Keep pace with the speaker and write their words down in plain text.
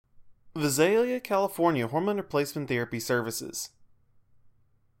Visalia, California Hormone Replacement Therapy Services.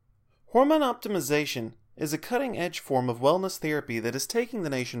 Hormone optimization is a cutting-edge form of wellness therapy that is taking the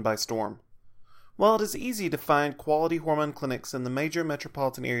nation by storm. While it is easy to find quality hormone clinics in the major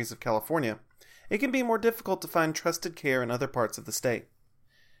metropolitan areas of California, it can be more difficult to find trusted care in other parts of the state.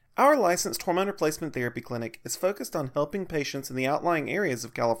 Our licensed hormone replacement therapy clinic is focused on helping patients in the outlying areas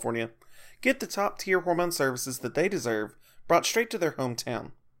of California get the top-tier hormone services that they deserve brought straight to their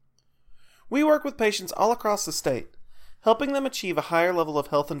hometown. We work with patients all across the state, helping them achieve a higher level of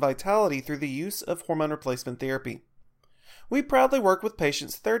health and vitality through the use of hormone replacement therapy. We proudly work with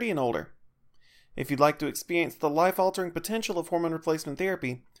patients 30 and older. If you'd like to experience the life-altering potential of hormone replacement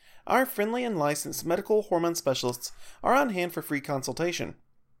therapy, our friendly and licensed medical hormone specialists are on hand for free consultation.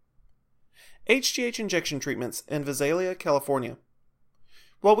 HGH injection treatments in Visalia, California.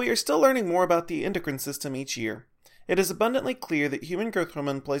 While we are still learning more about the endocrine system each year, it is abundantly clear that human growth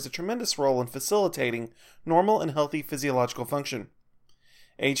hormone plays a tremendous role in facilitating normal and healthy physiological function.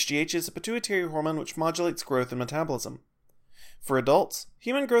 HGH is a pituitary hormone which modulates growth and metabolism. For adults,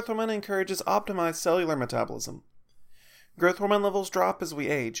 human growth hormone encourages optimized cellular metabolism. Growth hormone levels drop as we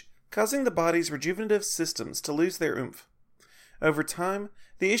age, causing the body's rejuvenative systems to lose their oomph. Over time,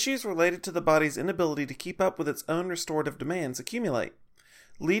 the issues related to the body's inability to keep up with its own restorative demands accumulate,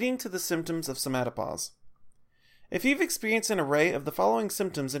 leading to the symptoms of somatopause. If you've experienced an array of the following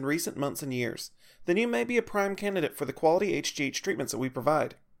symptoms in recent months and years, then you may be a prime candidate for the quality HGH treatments that we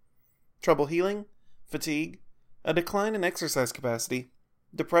provide. Trouble healing, fatigue, a decline in exercise capacity,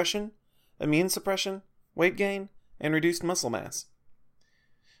 depression, immune suppression, weight gain, and reduced muscle mass.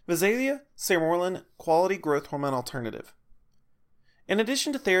 Visalia Sermorelin Quality Growth Hormone Alternative. In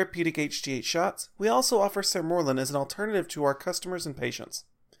addition to therapeutic HGH shots, we also offer Sermorelin as an alternative to our customers and patients.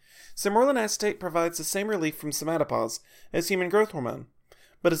 Sermorelin acetate provides the same relief from somatopause as human growth hormone,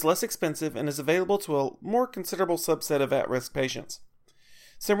 but is less expensive and is available to a more considerable subset of at-risk patients.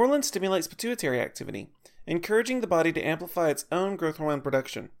 Sermorelin stimulates pituitary activity, encouraging the body to amplify its own growth hormone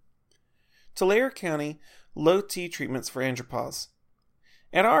production. Tulare County Low T treatments for andropause.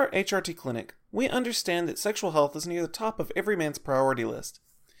 At our HRT clinic, we understand that sexual health is near the top of every man's priority list.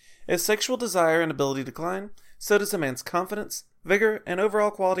 As sexual desire and ability decline, so does a man's confidence, vigor, and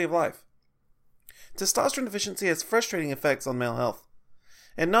overall quality of life. Testosterone deficiency has frustrating effects on male health.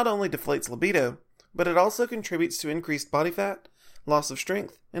 It not only deflates libido, but it also contributes to increased body fat, loss of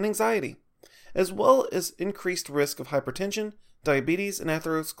strength, and anxiety, as well as increased risk of hypertension, diabetes, and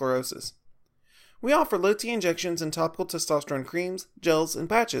atherosclerosis. We offer low-T injections and topical testosterone creams, gels, and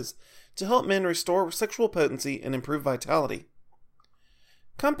patches to help men restore sexual potency and improve vitality.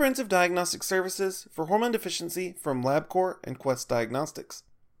 Comprehensive diagnostic services for hormone deficiency from LabCorp and Quest Diagnostics.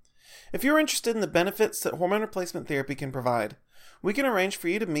 If you're interested in the benefits that hormone replacement therapy can provide, we can arrange for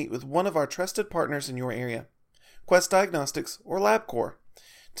you to meet with one of our trusted partners in your area, Quest Diagnostics or LabCorp,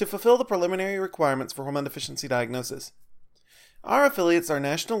 to fulfill the preliminary requirements for hormone deficiency diagnosis. Our affiliates are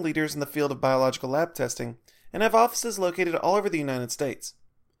national leaders in the field of biological lab testing and have offices located all over the United States.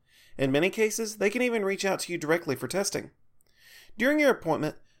 In many cases, they can even reach out to you directly for testing. During your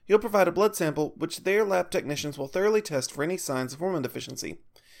appointment, you'll provide a blood sample which their lab technicians will thoroughly test for any signs of hormone deficiency,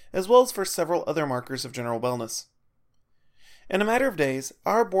 as well as for several other markers of general wellness. In a matter of days,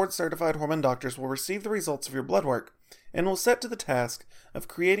 our board-certified hormone doctors will receive the results of your blood work and will set to the task of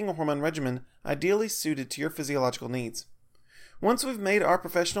creating a hormone regimen ideally suited to your physiological needs. Once we've made our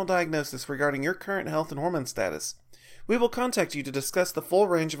professional diagnosis regarding your current health and hormone status, we will contact you to discuss the full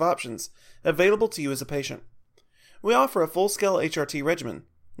range of options available to you as a patient. We offer a full-scale HRT regimen,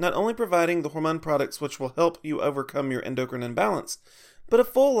 not only providing the hormone products which will help you overcome your endocrine imbalance, but a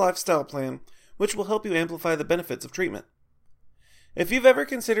full lifestyle plan which will help you amplify the benefits of treatment. If you've ever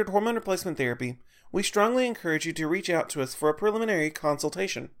considered hormone replacement therapy, we strongly encourage you to reach out to us for a preliminary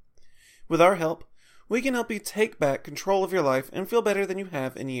consultation. With our help, we can help you take back control of your life and feel better than you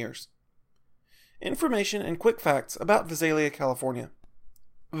have in years. Information and quick facts about Visalia, California.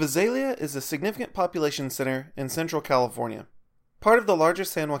 Visalia is a significant population center in Central California, part of the larger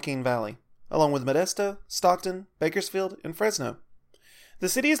San Joaquin Valley, along with Modesto, Stockton, Bakersfield, and Fresno. The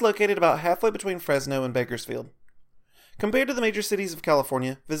city is located about halfway between Fresno and Bakersfield. Compared to the major cities of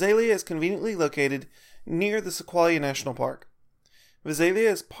California, Visalia is conveniently located near the Sequoia National Park. Visalia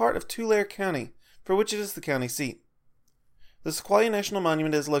is part of Tulare County, for which it is the county seat. The Sequoia National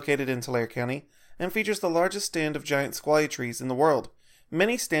Monument is located in Tulare County and features the largest stand of giant sequoia trees in the world,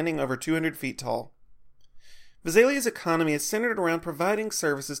 many standing over 200 feet tall. Visalia's economy is centered around providing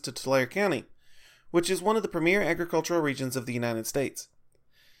services to Tulare County, which is one of the premier agricultural regions of the United States.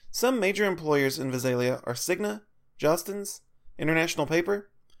 Some major employers in Visalia are Cigna, Jostens, International Paper,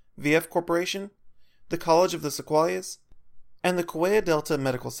 VF Corporation, the College of the Sequoias, and the Kaweah Delta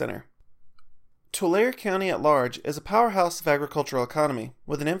Medical Center. Tulare County at large is a powerhouse of agricultural economy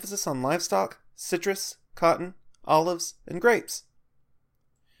with an emphasis on livestock, citrus, cotton, olives, and grapes.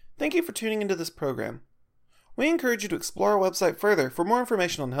 Thank you for tuning into this program. We encourage you to explore our website further for more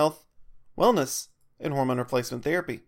information on health, wellness, and hormone replacement therapy.